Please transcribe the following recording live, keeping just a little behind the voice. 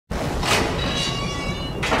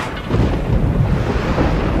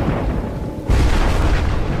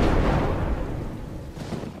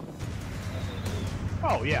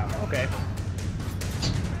Oh yeah. Okay.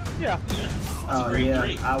 Yeah. Oh yeah.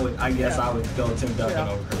 I guess I would go Tim Duncan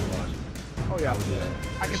over Chris Bosh. Oh yeah.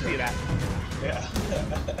 I can see that. Yeah.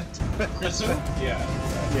 Chris? Yeah.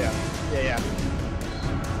 Yeah.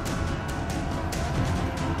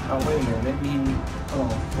 Oh wait a minute, maybe he.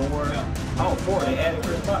 Hold on, 4. Yeah. Oh, 4. They added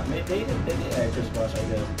Chris Bosh. They did add Chris Bosh, I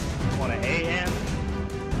guess. On an AM.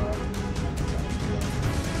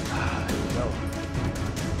 No.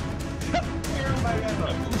 Everybody got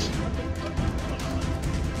a Bushi.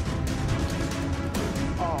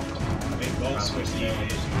 Oh come on. They both switched the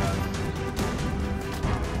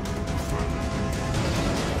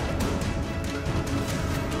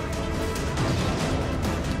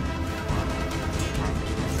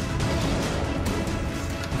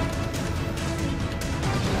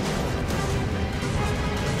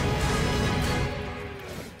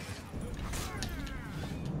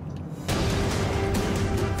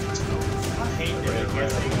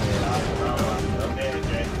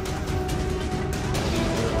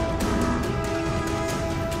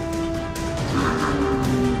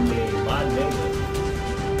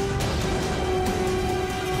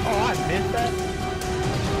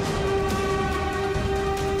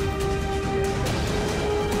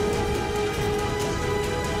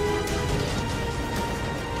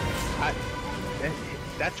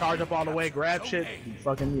That charge up all the way, grab shit, he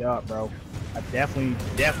fucking me up, bro. I definitely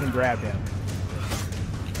grabbed him.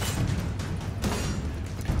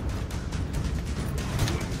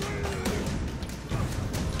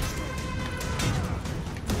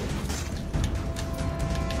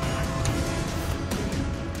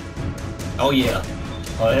 Oh yeah.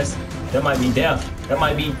 Oh, that might be death. That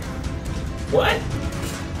might be what?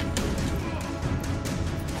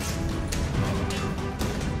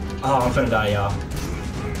 Oh, I'm finna die, y'all.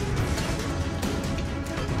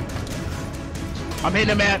 I'm hitting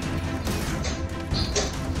him, man.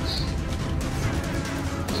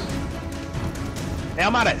 Hey,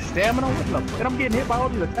 I'm out of stamina. What the fuck? I'm getting hit by all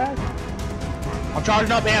these attacks. I'm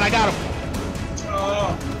charging up, man. I got him.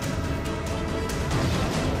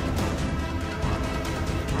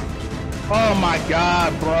 Oh my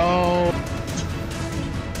god, bro.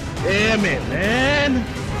 Damn it, man.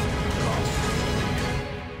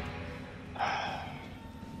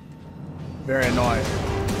 Very annoying.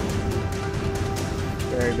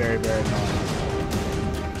 Very annoying.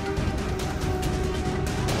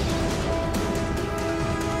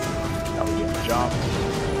 Now we get jump.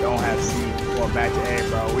 Don't have C. Going back to A,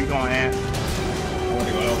 bro. We going in. I want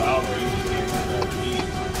to go out where you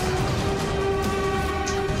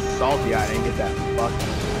Salty, I didn't get that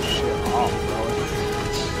fucking shit off, bro.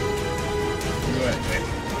 Go ahead, Jay.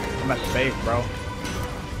 I'm at the base, bro.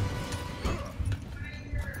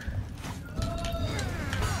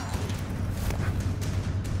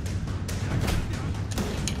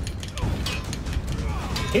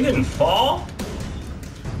 He didn't fall?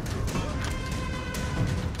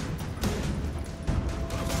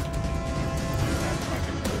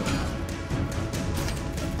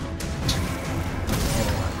 Oh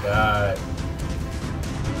my god.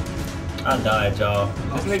 I died, y'all.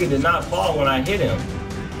 This nigga did not fall when I hit him.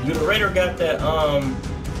 You the Raider got that, Bro,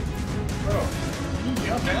 you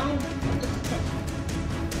jump down?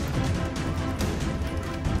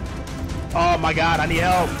 Oh my god, I need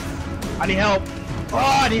help. I need help. Oh,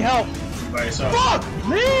 I need help. By yourself. Fuck,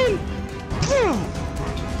 man.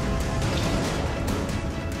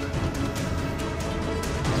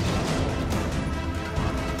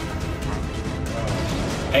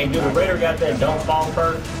 hey, dude, the Raider got that don't fall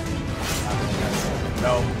perk?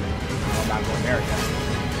 No, I'm not going there again.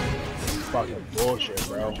 Fucking bullshit,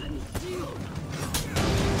 bro.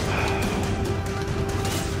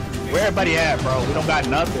 Where everybody at, bro? We don't got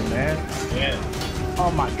nothing, man. Yeah. Oh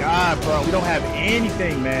my god, bro. We don't have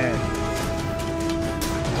anything, man.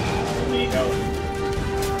 We need help.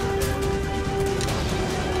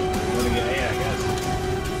 We're gonna get A, I guess.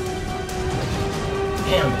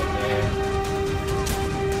 Damn it, man.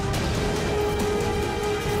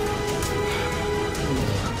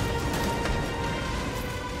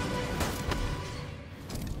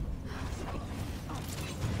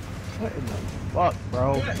 What in the fuck,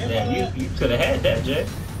 bro? Damn, you could have had that, Jay.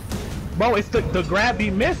 Bro, it's the grab be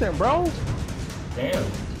missing, bro. Damn.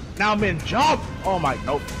 Now I'm in jump. Oh my,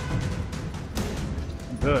 nope.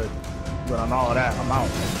 I'm good. But on all of that, I'm out.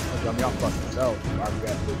 Y'all fucking self. Alright, we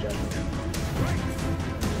got to do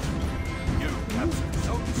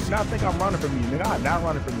You not think I'm running from you, nigga. I'm not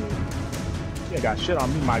running from you. You ain't got shit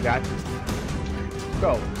on me, my guy.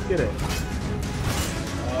 Go, get it.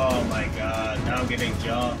 Oh my god, now I'm getting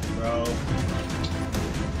jumped, bro.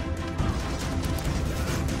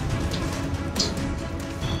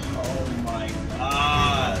 Oh my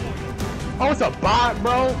god. Oh, it's a bot,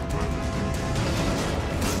 bro.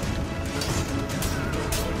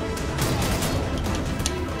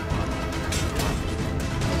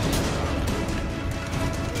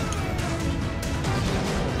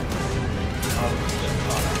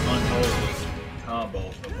 Unholy combo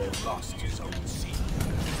for both. Lost his own seat.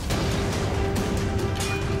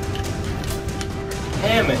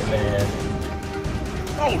 Damn it, man.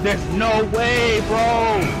 Oh, there's no way,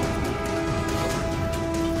 bro.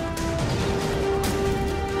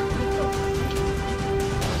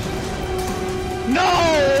 No,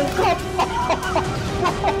 come on.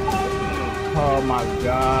 Oh my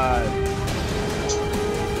god.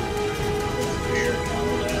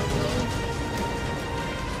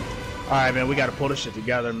 Alright, man, we gotta pull this shit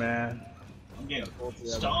together, man. I'm getting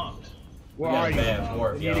stomped. Where are you?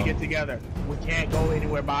 Work, We need to get together. We can't go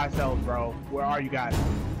anywhere by ourselves, bro. Where are you guys?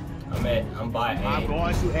 I'm by A. I'm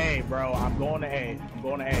going to A, bro. I'm going to A. I'm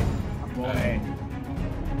going to A. I'm going to A.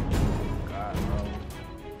 God,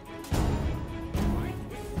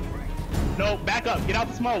 bro. No, back up. Get out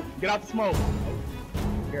the smoke. Get out the smoke.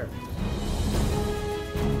 Here.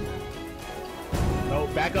 No,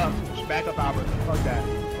 back up. Back up, Albert. Fuck that.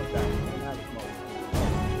 Fuck that. Don't have the smoke.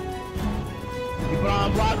 You put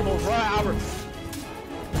on unblockables. Run, Albert.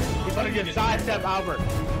 You better get sidestep, Albert.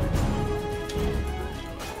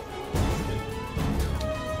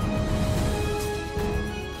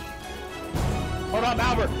 Hold up,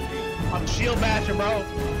 Albert. I'm shield bashing, bro.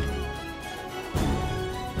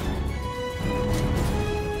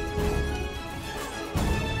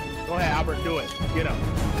 Go ahead, Albert. Do it. Get him.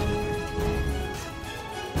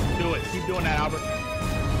 Do it. Keep doing that, Albert.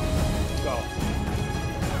 Go.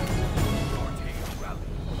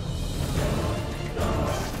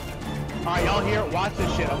 Alright, y'all here? Watch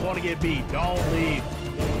this shit. I'm going to get B. Don't leave.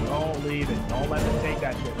 Don't leave it. Don't let them take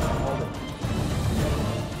that shit. Hold it.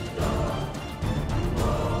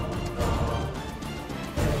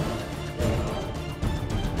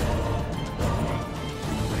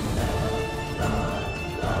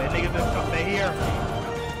 They here.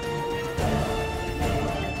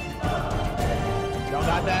 Y'all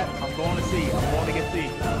got that? I'm going to C. I'm going to get C.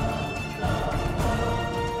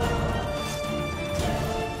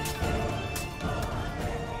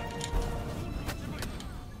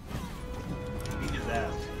 Beat his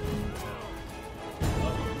ass.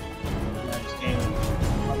 I just came and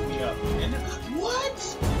fucked me up. And what?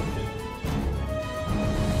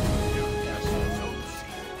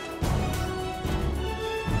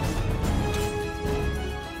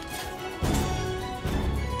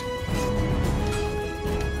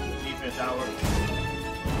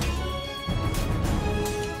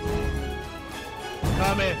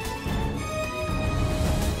 Coming.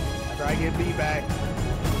 After I get B back.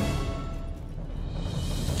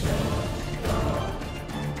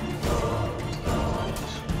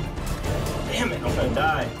 Damn it, I'm gonna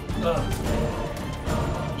die. Ugh.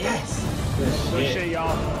 Yes. Good shit,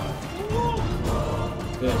 y'all.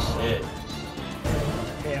 Good shit.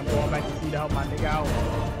 Okay, I'm going back to C to help my nigga out.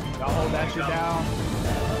 Y'all hold that shit down.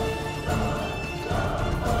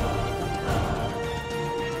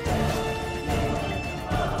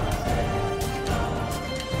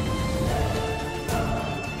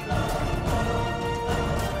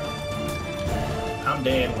 I'm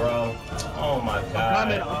dead, bro. Oh my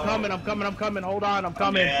god. I'm coming. Hold on, I'm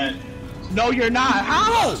coming. No, you're not.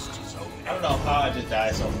 How? I don't know how I just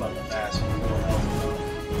died so fucking fast.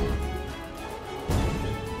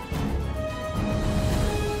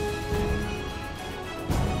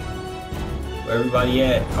 Where everybody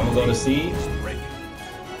at? I'm gonna go to C.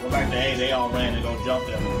 Go back to A. They all ran and go jump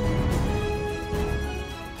them.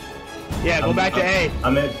 Yeah, go back to A.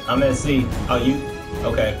 I'm at C. Oh, you?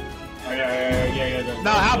 Okay. Yeah.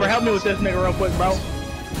 No, Albert, help me with this nigga real quick, bro.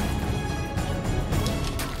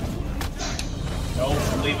 No,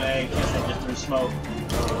 I'm leaving A. Kiss it just through smoke.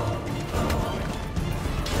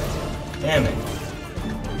 Damn it.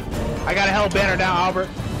 I got a hell banner down, Albert.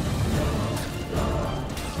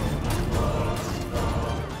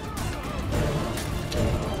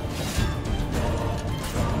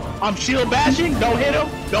 I'm shield bashing. Don't hit him.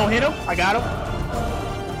 Don't hit him. I got him.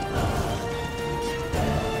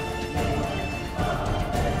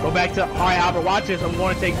 Go back to. Alright, Albert, watch this. I'm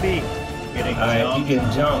going to take B. Alright, you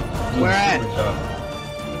can jump. Where at?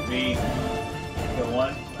 B. Get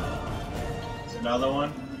one. There's another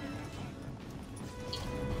one.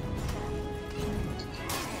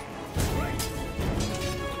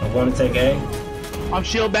 I want to take A. I'm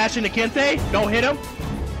shield bashing the Kente. Don't hit him.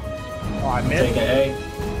 Oh, I missed. Taking A.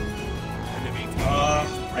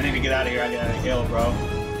 I need to get out of here. I got a hill, bro.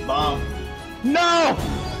 Bomb. No!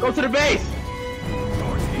 Go to the base.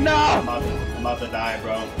 No. I'm about to die,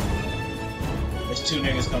 bro. There's 2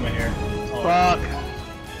 niggas coming here. Oh. Fuck.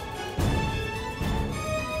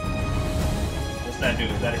 What's that dude?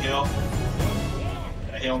 Is that a heal?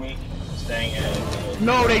 Can I heal me? Staying in.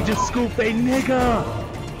 No, they just scooped a nigga.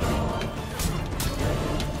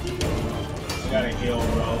 I gotta heal,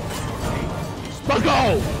 bro. Let's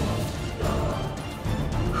go.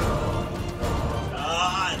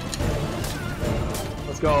 God.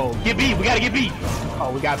 Let's go. Get beat. We gotta get beat.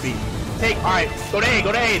 Oh, we got beat. Take. All right. Go to A.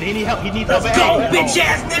 Go to A. He need help. He needs help. Let's go, bitch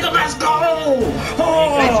ass nigga. Let's go.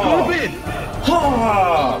 They scooping.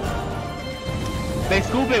 Oh. They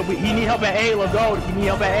scooping. He need help at A. Let's go. He need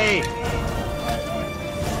help at A.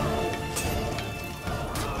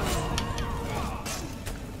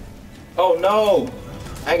 Oh no!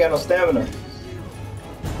 I ain't got no stamina.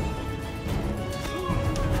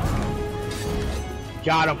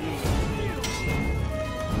 Got him.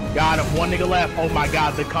 Got him. 1 nigga left. Oh my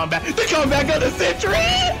god, the comeback. The comeback of the century!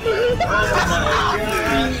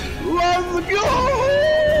 Let's go!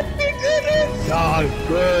 Y'all,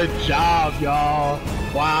 good job, y'all.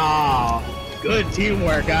 Wow. Good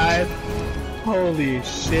teamwork, guys. Holy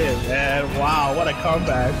shit, man. Wow, what a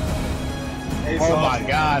comeback. Oh my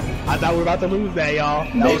god. I thought we were about to lose that, y'all.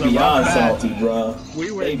 That They was a rough beyond match. salty, bro.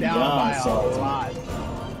 We were They down by beyond a salty. lot.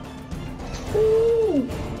 Woo.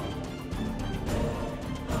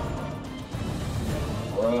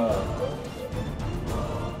 Bruh.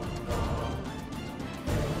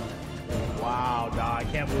 Wow, dog. I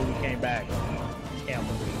can't believe we came back. Can't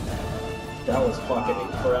believe that. That was fucking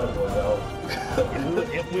incredible, though.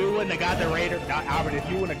 If we wouldn't have got the Raider, Albert, if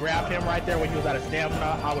you wouldn't have grabbed him right there when he was out of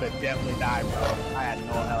stamina, I would have definitely died, bro. I had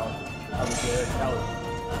no health. That was good. That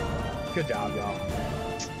was good job, y'all.